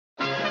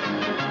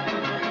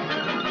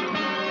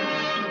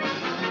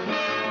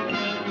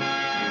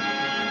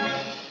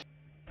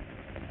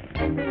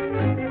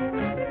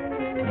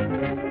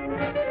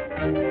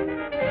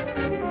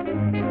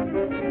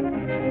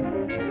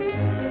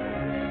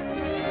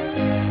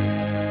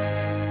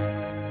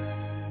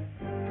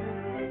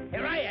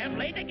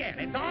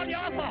There, it's all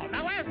your fault.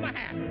 Now, where's my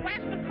hat?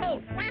 Where's my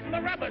coat? Where's my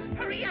rubbers?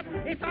 Hurry up.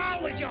 It's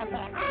always your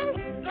fault. Oh,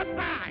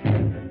 goodbye.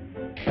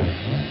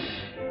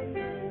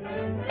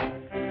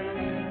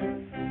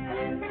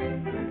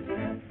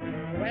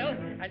 Well,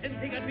 I didn't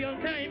think I'd be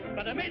on time,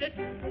 but I made it.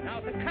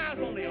 Now the car's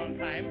only on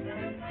time.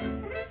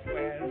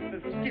 Where's the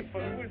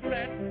skipper with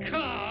that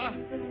car?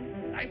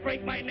 I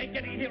break my neck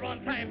getting here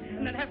on time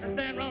and then have to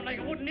stand around like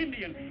a wooden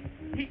Indian.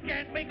 He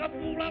can't make a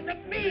fool out of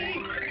me.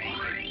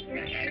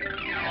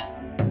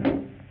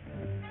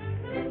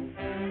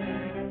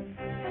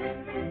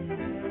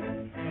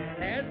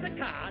 There's the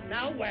car.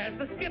 Now where's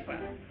the skipper?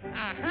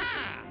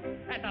 Aha!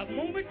 At a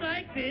moment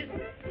like this,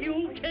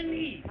 you can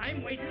eat.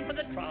 I'm waiting for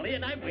the trolley,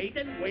 and I wait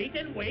and wait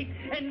and wait,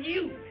 and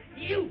you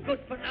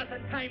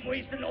good-for-nothing,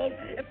 time-wasting old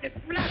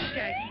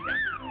flapjack eater.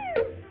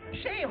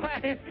 Say,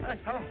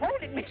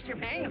 hold it, Mr.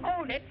 Bang,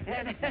 hold it.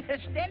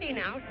 Steady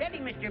now, steady,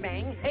 Mr.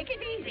 Bang. Take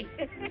it easy.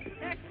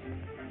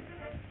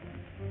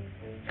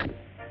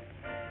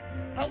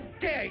 How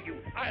dare you?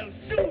 I'll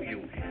sue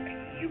you.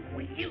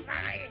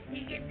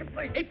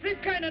 It's this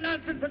kind of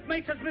nonsense that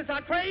makes us miss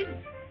our train.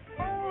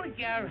 Hold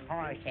your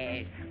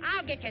horses.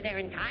 I'll get you there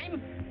in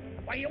time.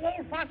 Why, you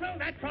old fossil,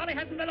 that trolley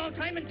hasn't been on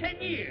time in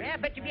 10 years. Yeah,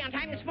 bet you'll be on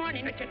time this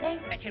morning. Bet you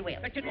won't. Bet you will.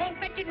 Bet you won't.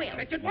 Bet you will.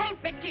 Bet you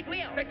won't. Bet you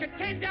will. Bet you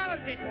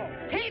 $10 it won't.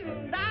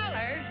 $10?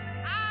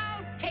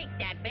 I'll take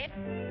that bet.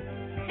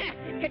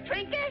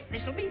 Katrinka,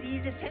 this'll be the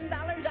easiest $10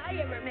 I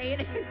ever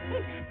made.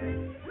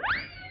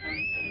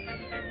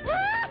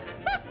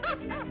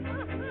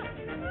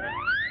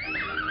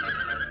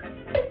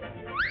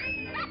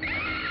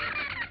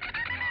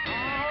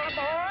 All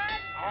aboard!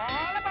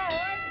 All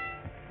aboard!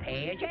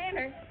 Pay a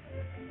jailer.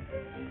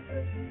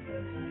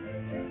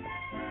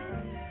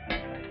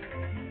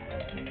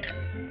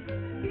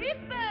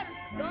 Skipper,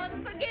 don't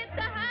forget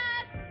the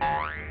hat.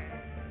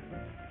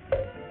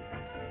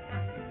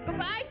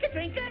 Goodbye,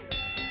 Katrinka.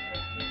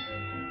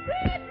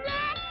 Good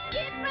luck,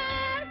 Skipper.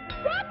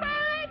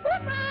 Goodbye,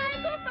 goodbye,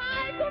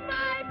 goodbye,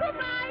 goodbye,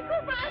 goodbye,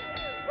 goodbye,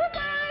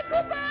 goodbye,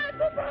 goodbye,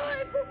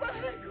 goodbye, goodbye,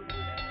 goodbye.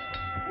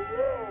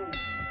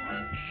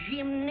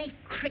 Jiminy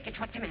crickets,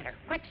 what's the matter?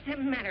 What's the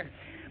matter?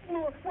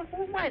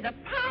 Why, the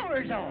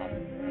power's off.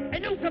 I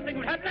knew something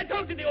would happen. I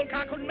told you the old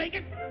car couldn't make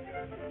it.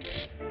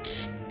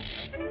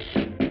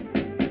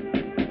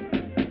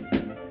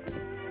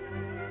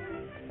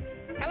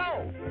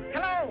 Hello,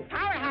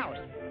 powerhouse.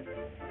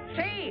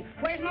 Say,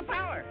 where's my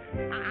power?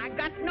 I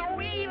got no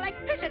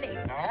electricity.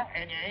 No,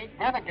 and you ain't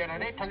gonna get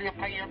any till you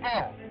pay your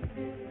bill.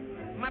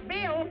 My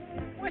bill?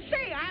 Well,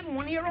 say, I'm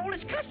one of your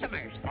oldest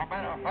customers. No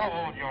matter how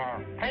old you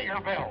are, pay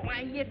your bill.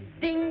 Why, you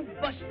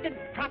ding-busted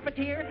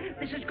profiteer,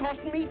 this is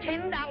costing me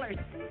 $10.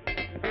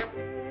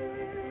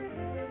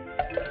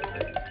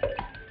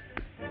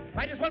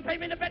 Might as well pay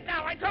me the bet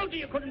now. I told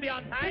you couldn't be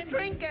on time.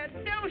 Katrinka,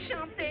 do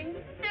something.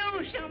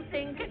 Do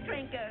something,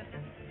 Katrinka.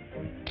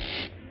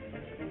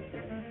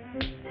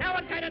 Now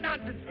what kind of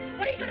nonsense?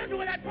 What are you going to do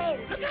with that pole?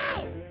 Look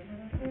out!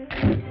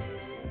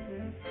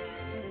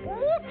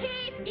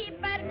 Okay,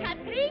 Skipper,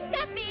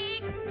 Katrinka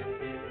fix.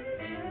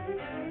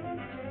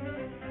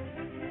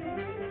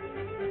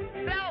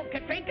 Blow,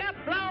 Katrinka,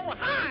 blow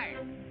hard.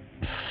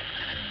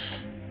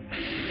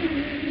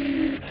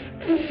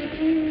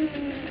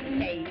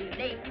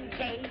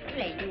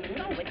 Sailing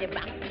over the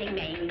rocky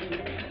main.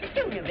 The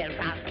Toonerville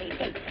Trolley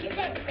takes you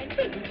there and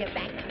brings you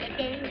back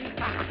again.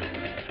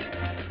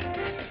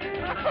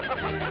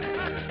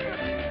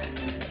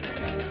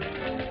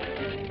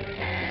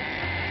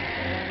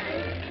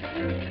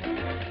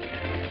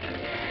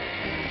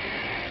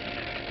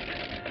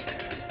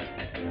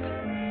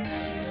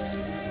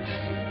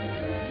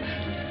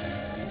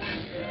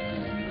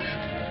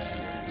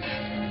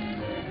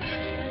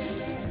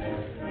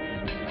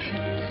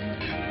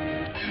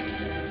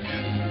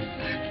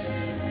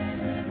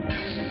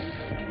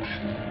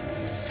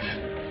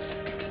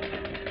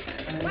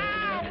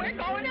 Wow, we're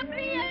going up in the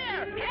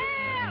air!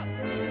 Help!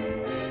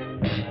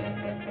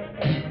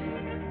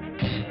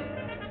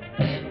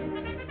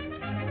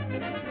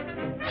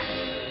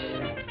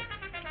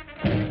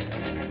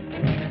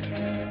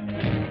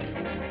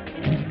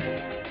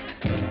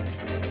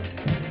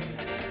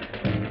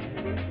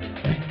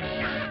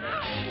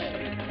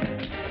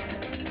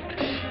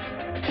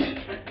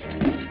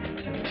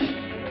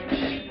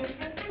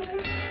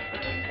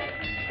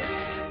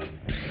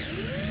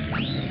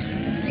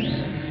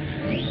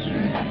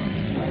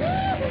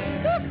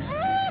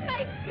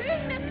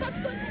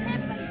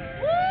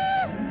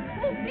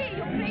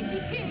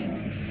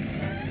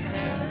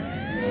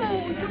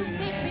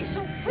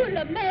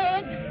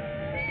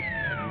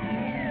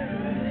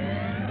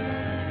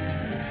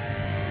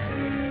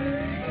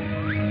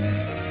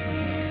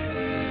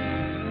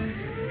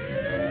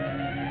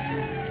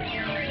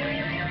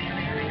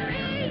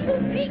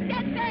 Bring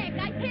that back!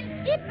 I can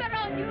skipper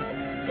on you!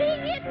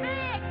 Bring it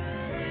back!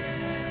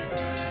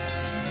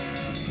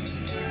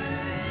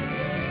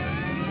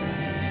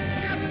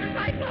 Look out for the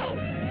cyclone!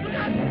 Look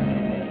out!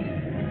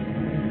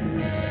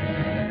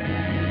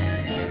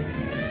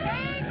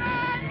 Hang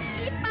on,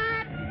 skipper!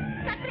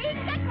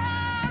 Katrinka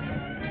kom!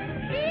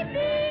 Skipper!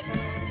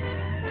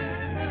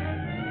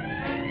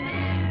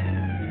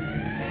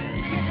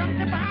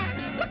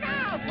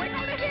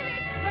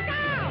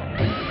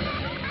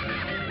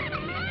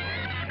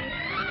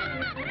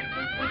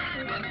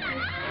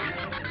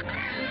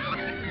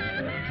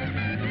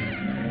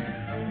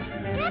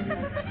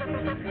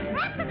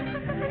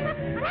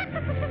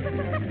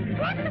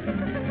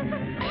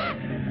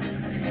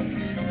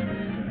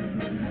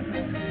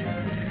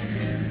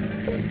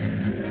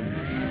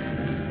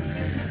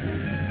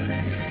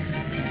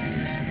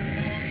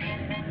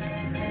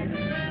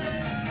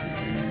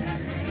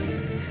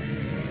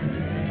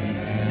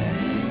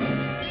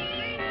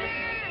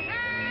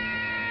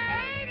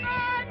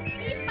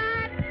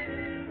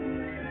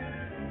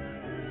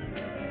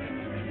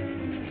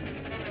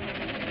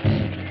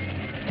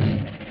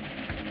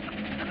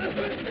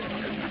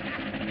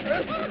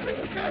 Stop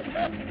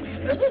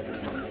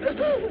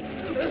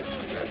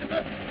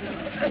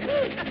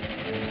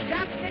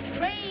the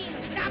train!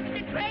 Stop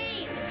the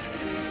train!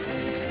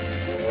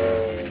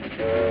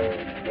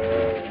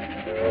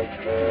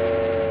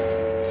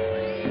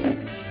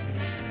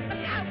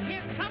 Look out!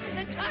 Here comes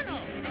the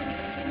tunnel!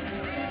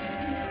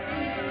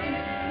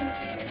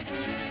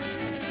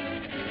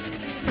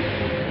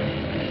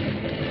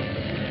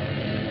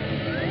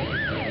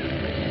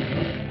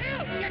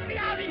 Help! Get me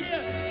out of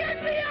here! Get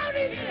me out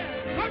of here!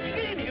 How'd you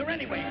get in here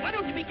anyway? Why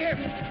don't you be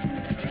careful?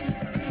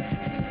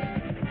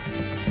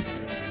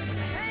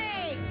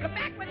 Hey, come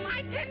back with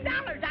my $10.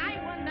 I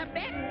won the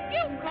bet.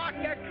 You caught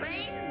your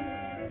train.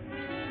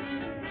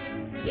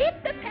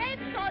 Keep the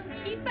pants on,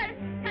 keeper.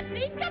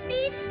 Katrina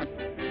beat.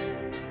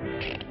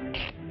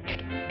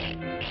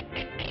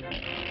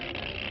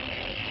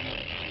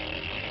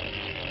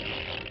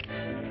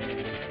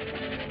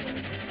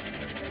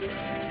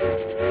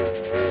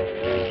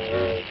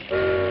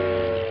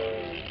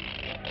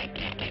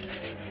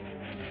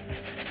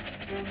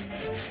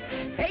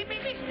 Pay me,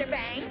 Mr.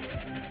 Bank.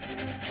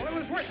 Well, it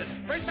was worth it.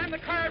 First time the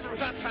car ever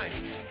was on time.